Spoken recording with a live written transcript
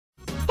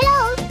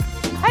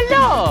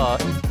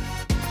Lord!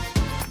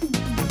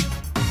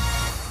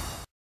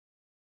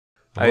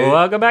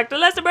 Welcome back to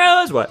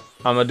TheLesterBros! What?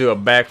 I'm gonna do a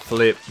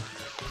backflip.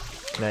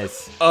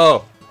 Nice.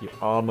 Oh! You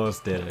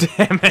almost did it.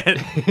 Damn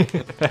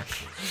it!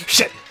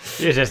 Shit!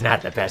 You're just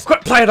not the best.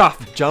 Quit! Play it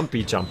off!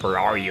 Jumpy jumper,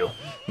 are you?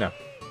 No.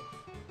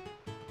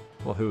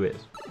 Well, who is?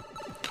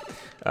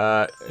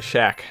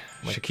 Shaq.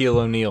 Shaquille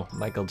O'Neal.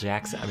 Michael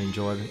Jackson. I mean,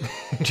 Jordan.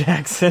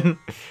 Jackson.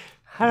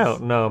 I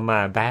don't know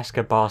my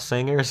basketball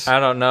singers. I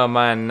don't know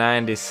my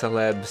 90s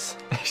celebs.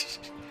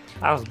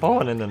 I was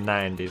born in the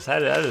 90s. I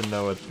didn't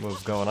know what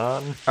was going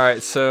on.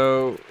 Alright,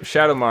 so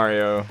Shadow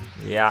Mario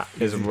Yeah.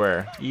 is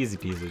where? Easy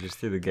peasy. Just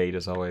through the gate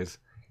as always.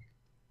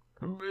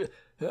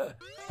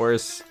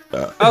 Where's...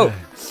 oh!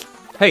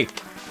 Hey!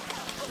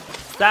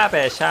 Stop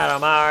it, Shadow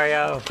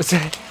Mario.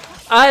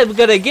 I'm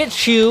gonna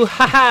get you!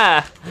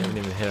 Haha! I didn't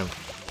even hit him.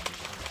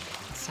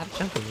 Stop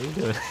jumping. What are you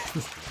doing?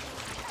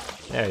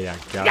 There you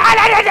go.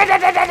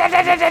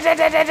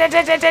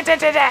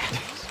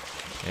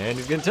 And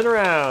he's gonna turn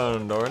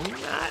around, or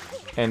not.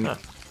 And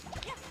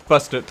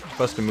bust it.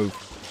 Bust a move.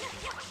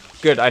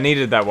 Good, I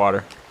needed that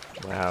water.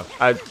 Wow.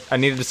 I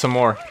needed some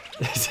more.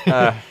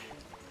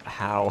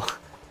 How?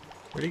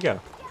 Where'd he go?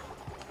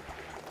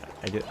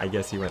 I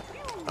guess he went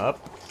up.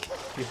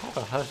 You have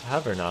a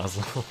hover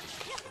nozzle.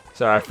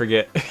 Sorry, I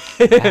forget.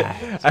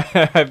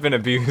 I've been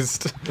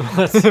abused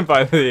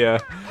by the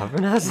Hover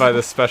nozzle? by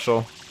the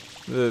special.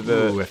 The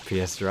Ooh,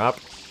 FPS drop.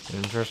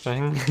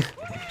 Interesting.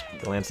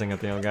 Glancing at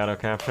the Elgato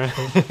capture.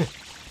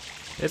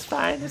 It's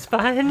fine, it's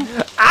fine.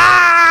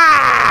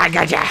 Ah!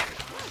 Gotcha!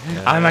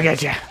 I'm gonna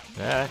get you.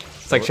 Yeah.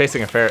 It's like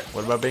chasing a ferret.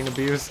 What about being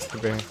abused?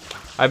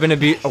 I've been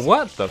abused.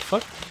 What the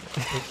fuck?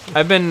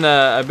 I've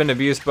been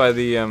abused by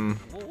the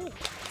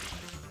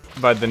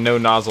no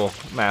nozzle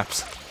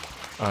maps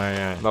Oh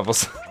yeah.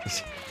 levels.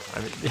 I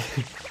mean,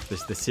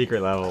 there's the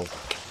secret level.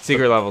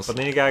 Secret levels. But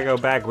then you gotta go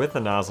back with the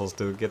nozzles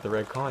to get the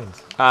red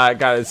coins.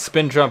 Got a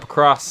spin jump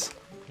across.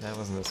 That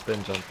wasn't a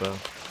spin jump though.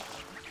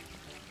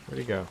 Where'd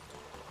he go?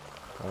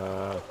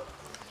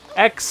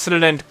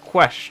 Excellent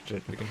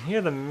question. You can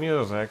hear the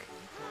music.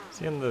 Is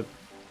he in the...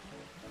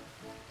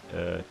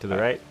 to the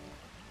right?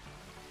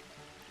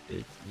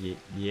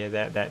 Yeah,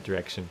 that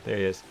direction. There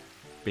he is.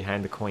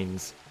 Behind the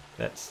coins.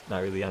 That's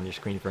not really on your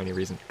screen for any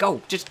reason.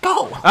 Go! Just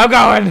go! I'm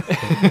going!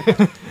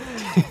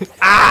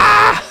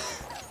 Ah!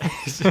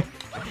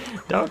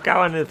 Don't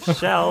go in the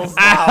shells.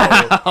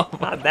 No!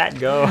 Not that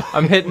go.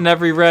 I'm hitting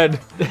every red.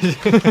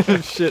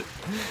 Shit.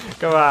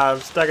 Come on, I'm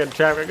stuck in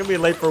traffic. I'm gonna be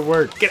late for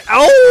work. Get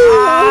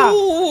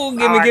oh!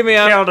 Give me!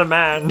 I I'm killed a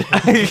man.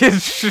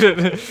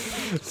 shit.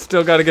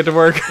 Still gotta get to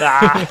work.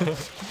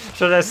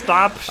 Should I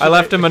stop? I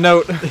left him a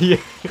note. Yeah.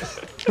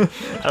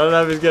 I don't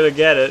know if he's gonna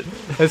get it.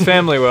 His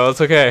family will.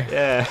 It's okay.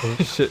 Yeah.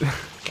 Shit.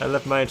 I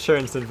left my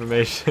insurance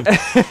information.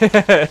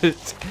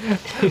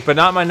 But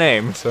not my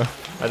name. So.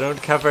 I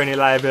don't cover any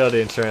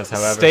liability insurance,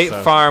 however. State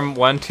so Farm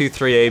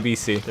 123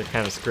 ABC. they're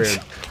kind of screwed.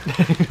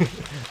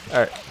 All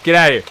right, get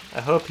out of here.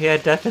 I hope he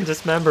had death and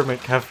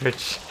dismemberment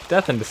coverage.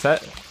 Death and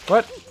descent.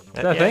 What? Is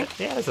that a thing?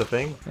 Yeah, it's a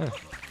thing. Yeah.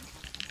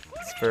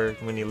 It's for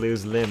when you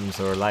lose limbs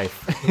or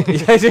life.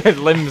 Yeah,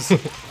 limbs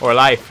or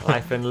life.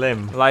 Life and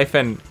limb. Life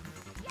and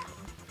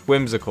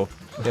whimsical.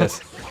 Yes.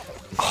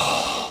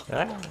 Ah.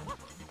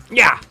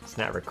 Yeah. It's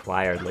not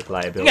required like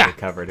liability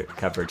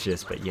coverage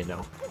is, but you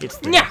know, it's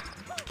there. Yeah.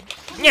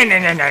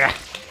 Yeah.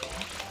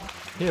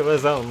 He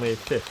was only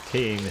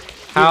 15. He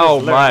How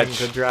was learning much?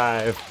 to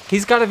drive.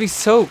 He's got to be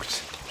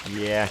soaked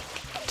Yeah.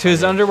 to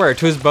his underwear,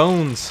 to his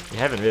bones. You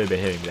haven't really been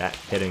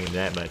hitting him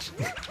that much,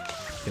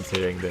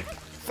 considering the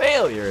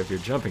failure of your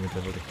jumping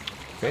ability.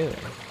 Failure.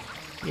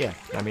 Yeah,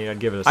 I mean, I'd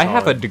give it a I solid,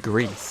 have a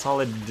degree.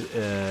 solid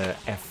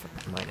F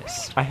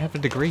minus, I have a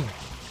degree.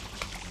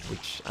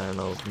 which I don't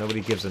know.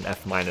 Nobody gives an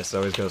F minus. It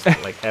always goes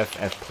like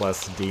F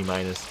plus, D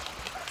minus.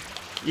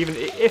 Even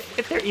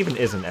if there even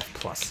is an F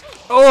plus,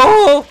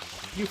 Oh!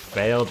 you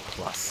failed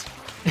plus.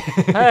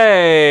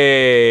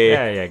 Hey!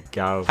 There you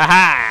go.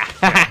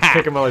 Ha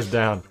Kick him while he's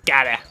down.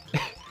 Got it.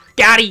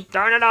 Got it.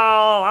 Darn it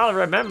all! I'll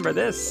remember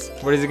this.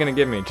 What is he gonna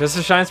give me? Just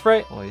a shine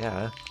sprite? Well,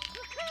 yeah.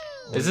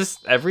 Is this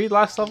every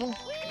last level?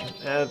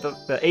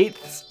 The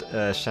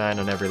 8th shine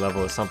on every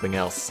level is something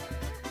else.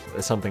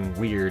 Something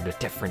weird,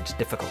 different,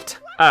 difficult.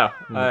 Oh,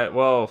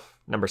 well,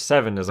 Number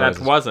 7 is that always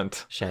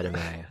wasn't. Shadow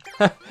Mario.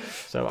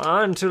 So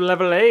on to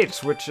level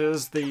 8, which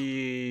is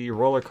the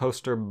roller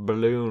coaster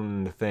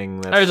balloon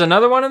thing that's There's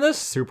another one in this?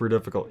 super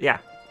difficult. Yeah,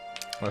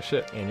 Oh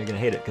shit. and you're gonna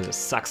hate it because it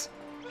sucks.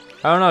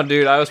 I don't know,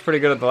 dude. I was pretty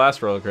good at the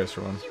last roller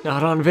coaster one.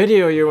 Not on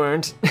video, you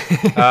weren't.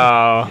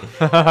 Oh.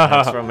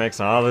 That's what makes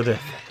all the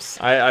difference.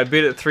 I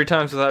beat it 3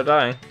 times without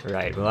dying.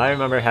 Right, well, I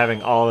remember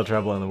having all the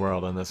trouble in the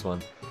world on this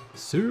one.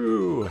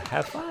 So,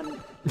 have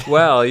fun.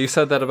 Well, you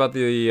said that about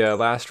the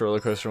last roller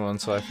coaster one,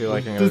 so I feel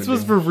like I'm gonna This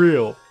was for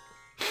real.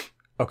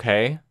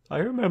 Okay. I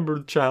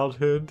remember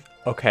childhood.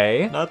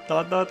 Okay. Not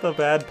the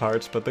bad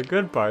parts, but the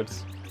good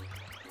parts.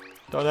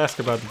 Don't ask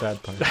about the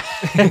bad parts.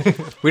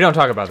 We don't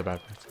talk about the bad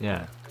parts.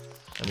 Yeah.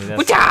 I mean,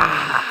 that's...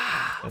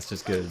 That's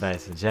just good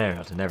advice in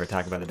general to never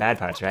talk about the bad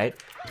parts, right?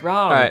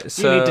 Wrong. Alright, You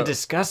so- need to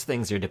discuss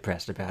things you're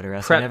depressed about, or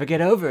else you'll never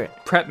get over it.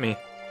 Prep me.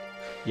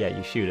 Yeah,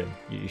 you shoot him.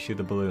 You shoot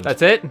the balloons.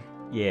 That's it?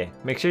 Yeah.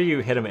 Make sure you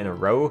hit them in a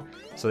row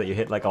so that you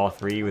hit like all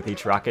 3 with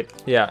each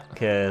rocket. Yeah.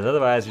 Because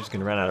otherwise you're just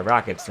gonna run out of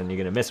rockets and you're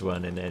gonna miss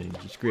one and then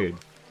you're screwed.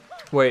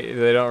 Wait,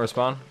 they don't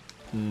respawn?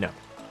 No.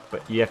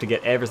 But you have to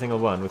get every single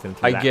one within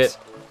 3 laps. I get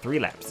 3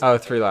 laps. Oh,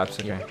 3 laps.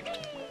 Okay.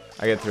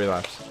 I get 3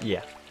 laps.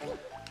 Yeah.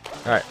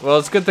 All right. Well,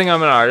 it's a good thing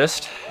I'm an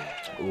artist.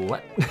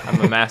 What?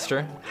 I'm a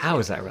master. How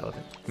is that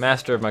relevant?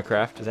 Master of my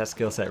craft. Is that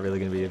skill set really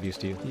gonna be of use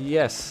to you?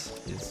 Yes.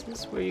 Is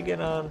this where you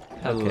get on?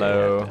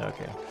 Hello.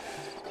 Okay.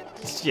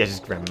 Yeah,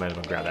 just might as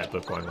well grab that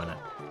blue coin. Why not?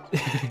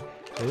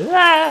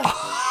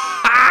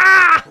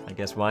 I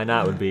guess why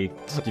not would be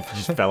if you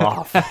just fell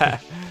off. But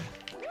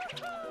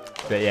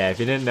yeah, if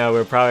you didn't know,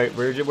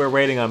 we're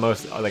waiting on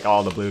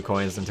all the blue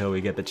coins until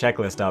we get the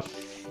checklist up,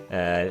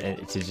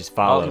 and to just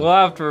follow. We'll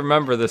have to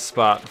remember this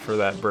spot for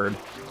that bird.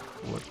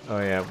 Oh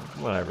yeah,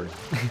 whatever.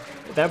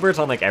 That bird's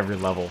on like every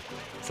level,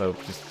 so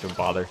just don't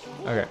bother.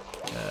 Okay.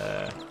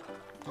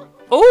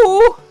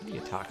 Oh! Who do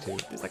you talk to?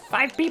 There's like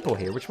 5 people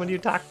here. Which one do you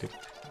talk to?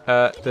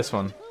 This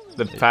one,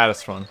 the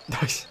fattest one.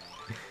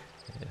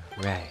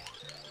 Right.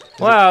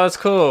 Wow, that's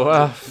cool.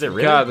 Is it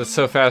really? God, that's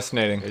so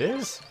fascinating. It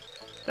is.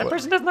 That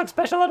person doesn't look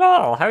special at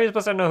all. How are you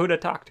supposed to know who to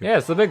talk to? Yeah,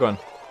 it's the big one.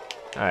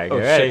 All right, Oh,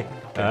 get ready.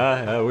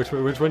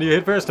 shit. Which one do you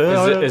hit first?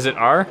 Is it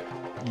R?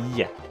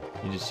 Yeah.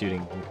 You're just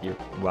shooting your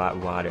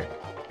water.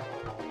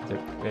 So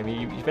maybe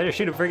you better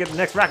shoot it before you get the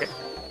next rocket.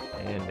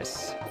 And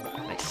miss.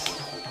 Nice.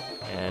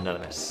 And another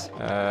miss.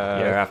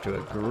 You're off to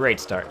a great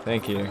start.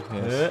 Thank you.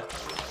 Yes.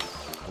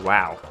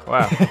 Wow.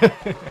 Wow.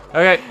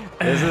 Okay.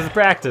 This is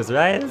practice,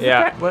 right?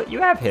 Yeah. Well, you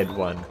have hit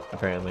one,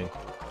 apparently.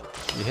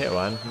 You hit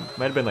one.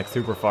 Might have been like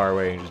super far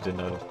away and you just didn't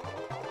notice.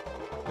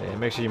 Yeah,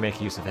 make sure you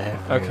make use of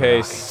every Okay,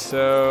 rocket.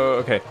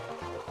 so... Okay.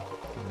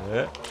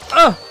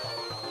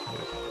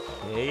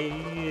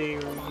 Hey,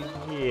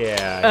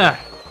 yeah.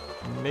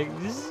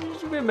 Just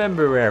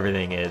remember where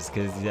everything is,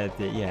 because,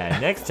 yeah,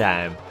 next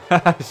time.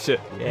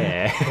 Shit.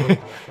 Yeah.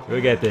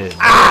 We'll get this.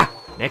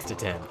 Next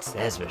attempt,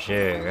 that's for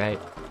sure, right?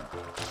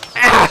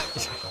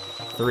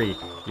 3.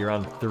 You're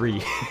on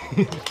 3.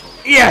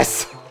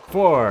 Yes!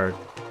 4.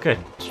 Good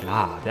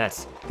job.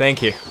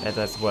 Thank you.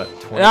 That's what,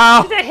 20? No!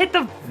 Did that hit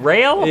the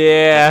rail?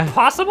 Yeah.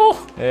 Possible?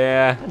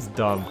 Yeah. That's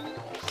dumb.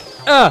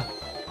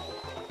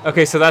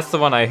 Okay, so that's the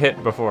one I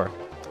hit before.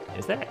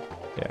 Is that?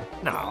 Yeah.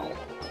 No.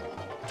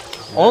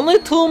 Only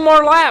 2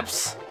 more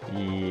laps!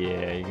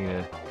 Yeah, you're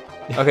gonna...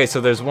 Okay, so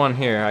there's one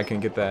here. I can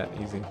get that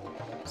easy.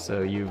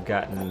 So you've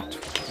gotten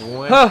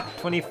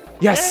 20...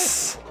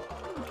 Yes!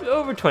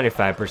 Over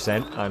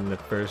 25% on the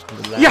first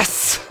lap.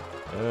 Yes!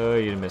 Oh,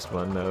 you missed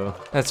one, though.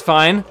 That's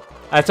fine.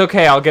 That's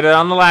okay. I'll get it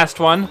on the last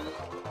one.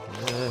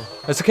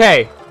 That's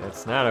okay.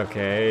 That's not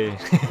okay.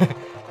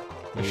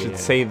 I should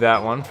save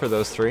that one for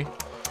those 3. Yeah,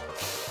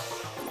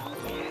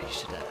 you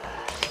should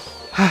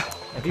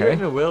have you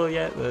written a will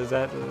yet? Is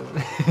that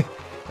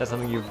that's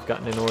something you've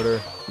gotten in order?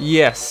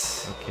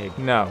 Yes. Okay,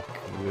 No.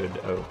 good.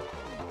 Oh.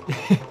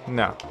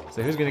 No.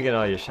 So who's gonna get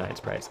all your shine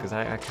sprites? Because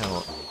I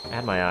can't. I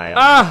had my eye on.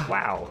 Ah!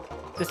 Wow.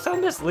 It's so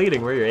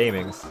misleading where you're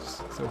aiming. It's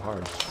just so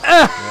hard.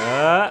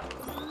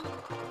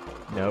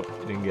 Nope,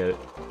 didn't get it.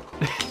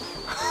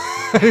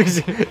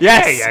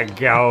 Yes! There you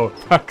go.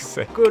 Fuck's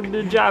sake.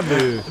 Good job,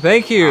 dude.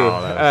 Thank you,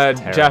 Oh, that was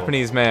terrible.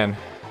 Japanese man.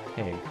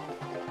 Hey.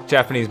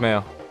 Japanese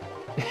male.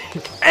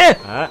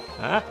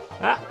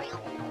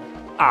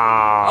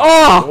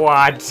 Oh!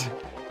 What?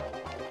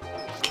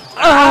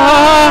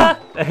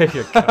 There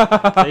you go.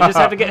 So you just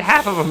have to get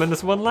half of them in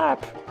this one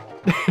lap.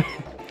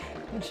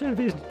 That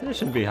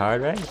shouldn't be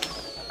hard, right?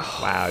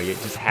 Wow, you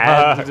just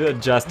had to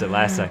adjust it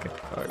last second.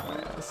 Fuck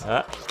my ass.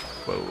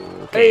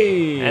 Whoa.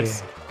 Okay. Hey!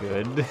 That's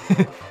good.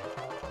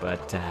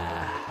 But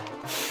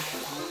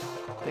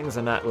things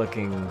are not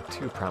looking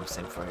too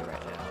promising for you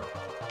right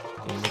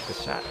now. Can you make the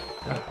shot?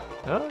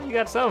 Oh, you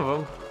got some of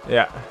them.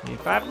 Yeah. Need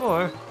 5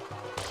 more.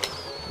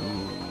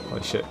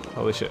 Holy shit.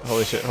 Holy shit.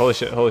 Holy shit. Holy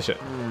shit. Holy shit.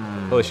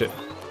 Holy shit.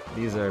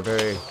 These are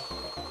very...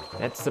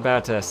 That's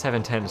about a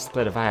 7-10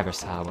 split if I ever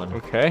saw one.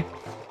 Okay.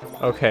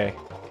 Okay.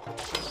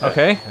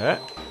 Okay.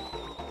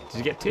 Did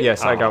you get 2?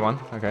 Yes, I Oh, got one.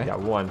 Okay. You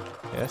got 1.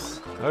 Yes.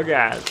 Oh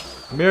god.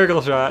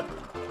 Miracle shot.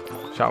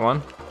 Shot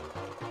 1.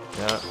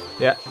 No.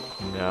 Yeah.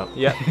 No.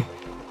 Yeah.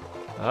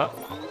 Oh.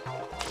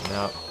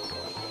 No.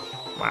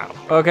 Wow.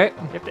 Okay.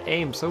 You have to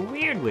aim so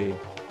weirdly.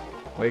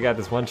 Well, you got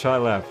this 1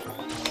 shot left.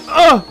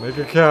 Oh! Make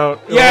it count.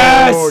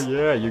 Yes! Oh,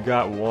 yeah, you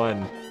got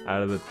 1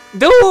 out of the...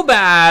 Too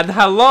bad.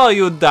 Hello,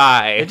 you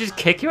die. They just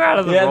kick you out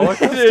of the roller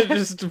coaster? It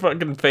just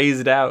fucking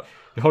phased out.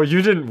 Oh,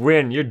 you didn't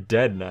win. You're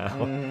dead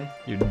now.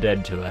 You're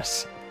dead to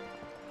us.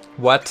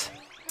 What?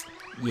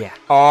 Yeah.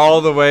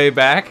 All the way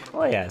back?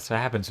 Oh, yeah, that's what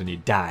happens when you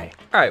die.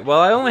 Alright,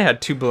 well, I only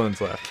had 2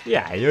 balloons left.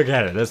 Yeah, you'll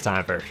get it this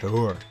time for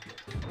sure.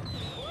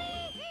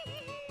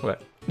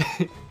 What?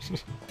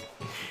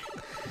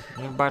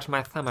 You bite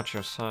my thumb at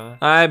you, sir.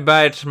 I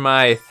bite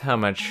my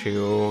thumb at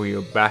you,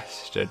 you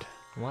bastard.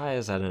 Why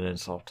is that an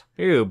insult?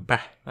 You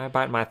I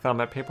bite my thumb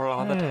at people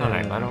all the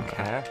time. I don't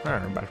care.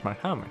 bite my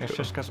thumb. It's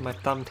just because my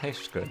thumb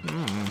tastes good.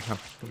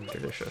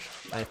 Delicious.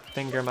 I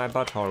finger my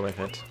butthole with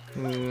it.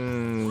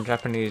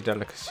 Japanese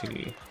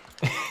delicacy.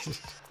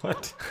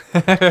 What?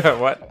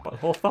 What?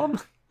 Butthole thumb?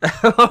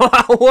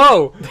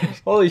 Whoa!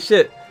 Holy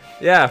shit.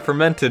 Yeah,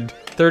 fermented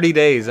 30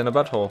 days in a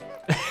butthole.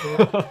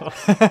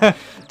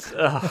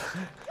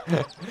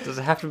 Does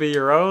it have to be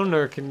your own,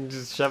 or can you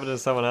just shove it in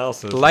someone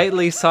else's?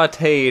 Lightly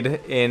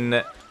sauteed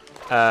in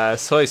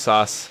soy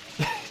sauce.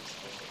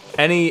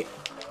 Any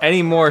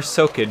more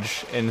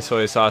soakage in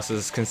soy sauce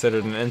is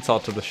considered an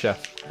insult to the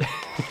chef.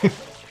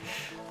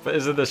 But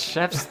is it the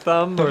chef's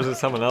thumb, or is it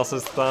someone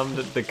else's thumb?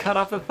 Did they cut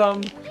off the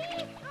thumb?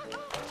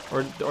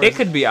 Or It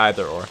could be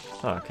either or.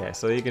 Oh, okay,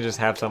 so you can just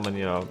have someone,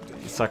 you know,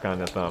 suck on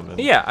the thumb. And...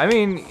 Yeah, I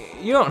mean,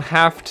 you don't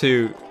have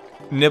to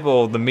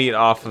nibble the meat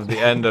off of the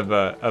end of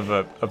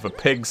a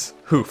pig's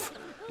hoof.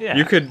 Yeah.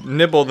 You could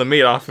nibble the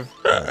meat off of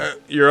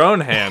your own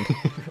hand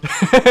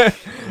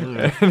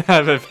and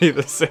have it be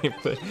the same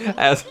thing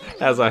as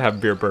I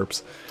have beer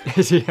burps.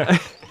 Yeah.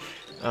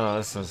 Oh,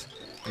 this is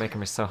making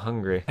me so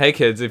hungry. Hey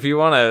kids, if you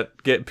want to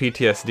get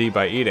PTSD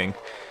by eating,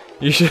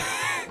 you should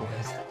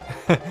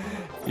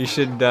you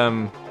should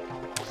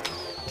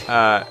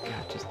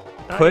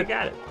put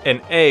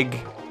an egg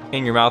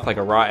in your mouth like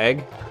a raw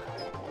egg,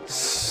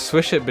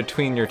 swish it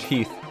between your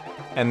teeth,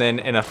 and then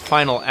in a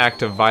final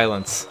act of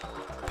violence,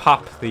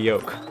 pop the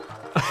yolk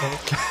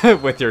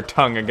with your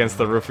tongue against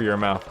the roof of your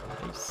mouth.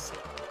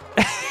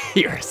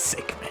 You're a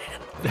sick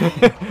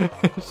man.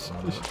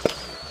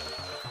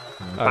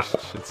 I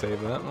should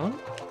save that one.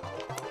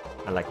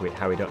 I like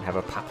how we don't have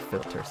a pop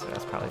filter, so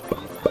that's probably good.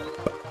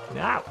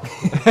 No!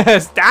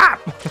 Stop!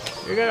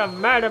 You're gonna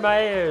murder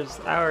my ears!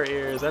 Our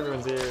ears,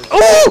 everyone's ears.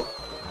 Oh!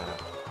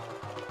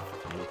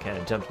 You kind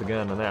of jumped the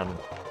gun on that one.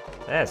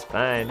 That's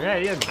fine,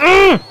 right?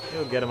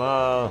 You'll get them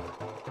all.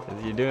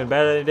 You're doing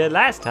better than you did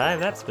last time,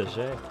 that's for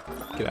sure.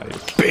 Get out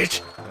of here,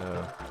 bitch!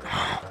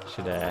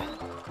 Should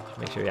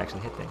make sure you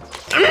actually hit things.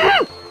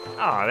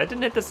 Oh, that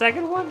didn't hit the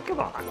second one? Come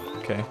on.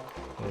 Okay.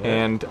 Yeah.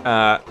 And,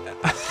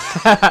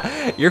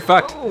 you're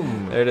fucked.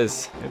 Boom. There it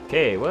is.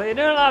 Okay, well, you're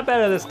doing a lot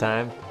better this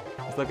time.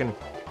 It's looking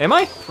Am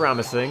I?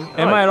 promising.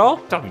 Am I at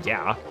all? Oh,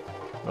 yeah.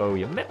 Oh,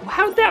 you missed.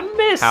 How'd that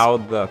miss? How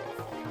the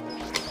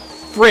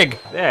frig?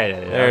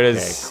 There it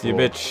is, cool. you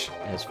bitch.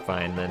 That's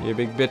fine then. You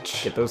big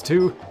bitch. Get those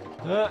two.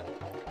 Yeah.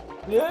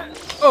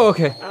 Oh,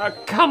 okay.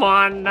 Come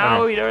on, no,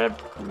 Alright. you don't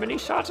have many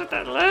shots at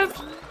that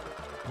left.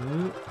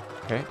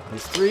 Okay.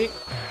 These three,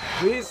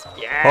 please. Oh,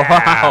 Yeah.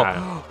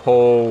 wow.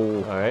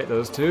 Oh. All right,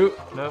 those two.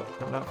 No,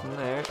 not from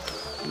there.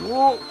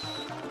 Whoa.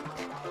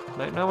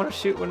 Might not want to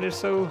shoot when they're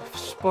so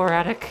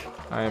sporadic.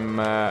 I'm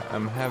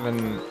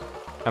having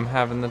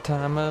the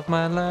time of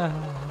my life.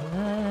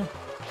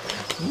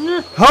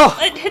 Oh!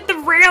 It hit the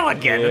rail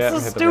again. Yeah, This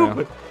is hit the rail.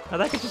 stupid. How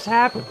that could just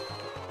happen?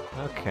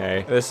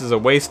 Okay. This is a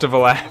waste of a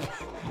lap.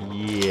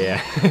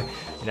 Yeah.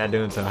 You're not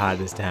doing so hot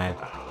this time.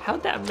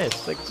 How'd that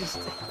miss? Like, just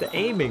the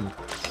aiming.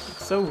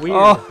 It's so weird.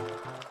 Oh.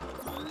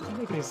 It doesn't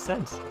make any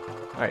sense.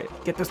 All right,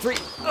 get those three.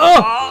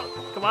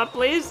 Oh! Come on,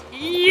 please.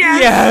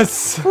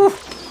 Yes!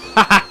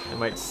 Yes! It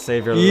might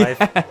save your life.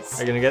 Yes.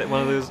 Are you gonna get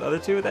one of those other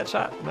two with that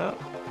shot? No.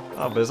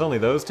 Oh, but there's only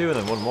those two and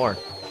then one more.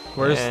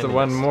 Where's And the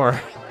one it's-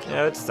 more?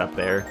 Yeah, it's up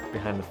there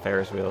behind the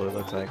Ferris wheel. It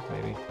looks like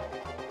maybe.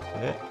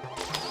 Yeah.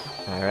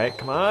 All right,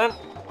 come on.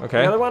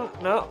 Okay. Another one?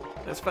 No,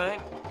 that's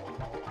fine.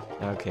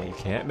 Okay, you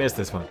can't miss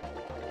this one.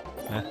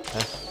 No,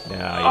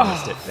 you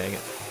missed it. Dang it.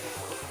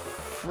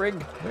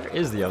 Frig. Where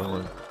is the other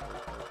one?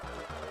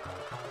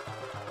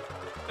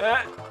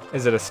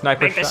 Is it a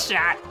sniper Make the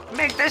shot? shot.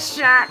 Make the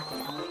shot.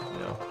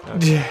 No.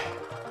 Okay.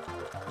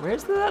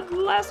 Where's the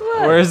last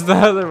one? Where's the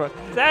other one?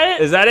 Is that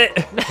it? Is that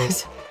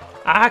it?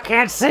 I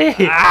can't see.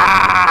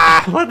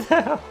 Ah! What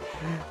the hell?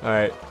 All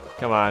right,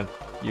 come on.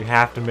 You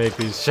have to make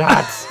these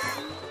shots.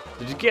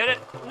 Did you get it?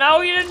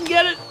 No, you didn't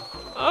get it.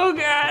 Oh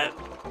God.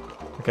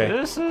 Okay.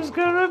 This is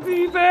gonna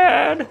be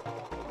bad.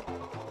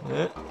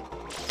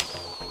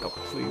 Oh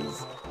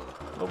please.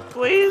 Oh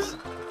please.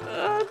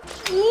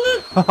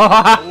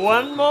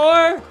 One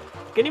more.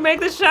 Can you make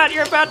the shot?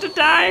 You're about to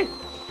die.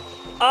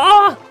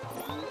 Oh.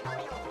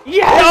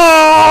 Yes!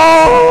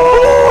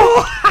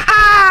 Oh!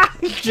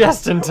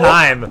 Just in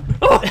time.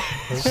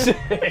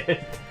 Shit.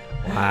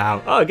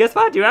 Wow. Oh, guess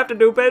what? You have to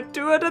do bet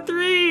 2 out of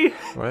 3.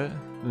 What?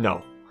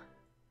 No.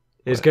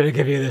 It's gonna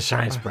give you the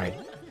shine sprite.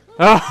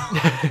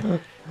 Oh!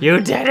 You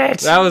did it!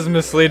 That was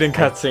misleading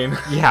cutscene.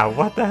 Yeah,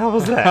 what the hell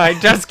was that? I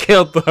just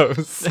killed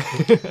those.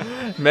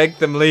 Make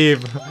them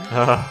leave.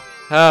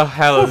 Oh,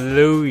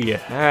 hallelujah.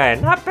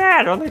 Alright, not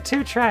bad. Only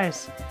 2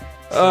 tries.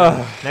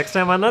 So, next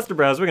time on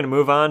TheLesterBros, we're gonna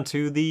move on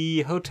to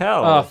the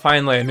hotel. Oh,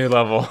 finally a new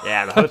level.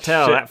 Yeah, the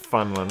hotel. Shit. That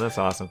fun one. That's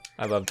awesome.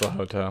 I love the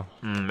hotel.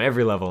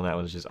 Every level in that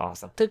was just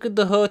awesome. Look at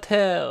the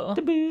hotel.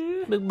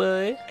 Big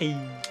boy.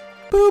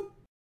 Boop.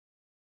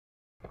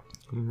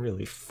 I'm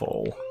really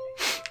full.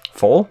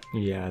 Full?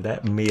 Yeah,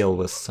 that meal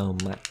was so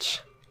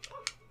much.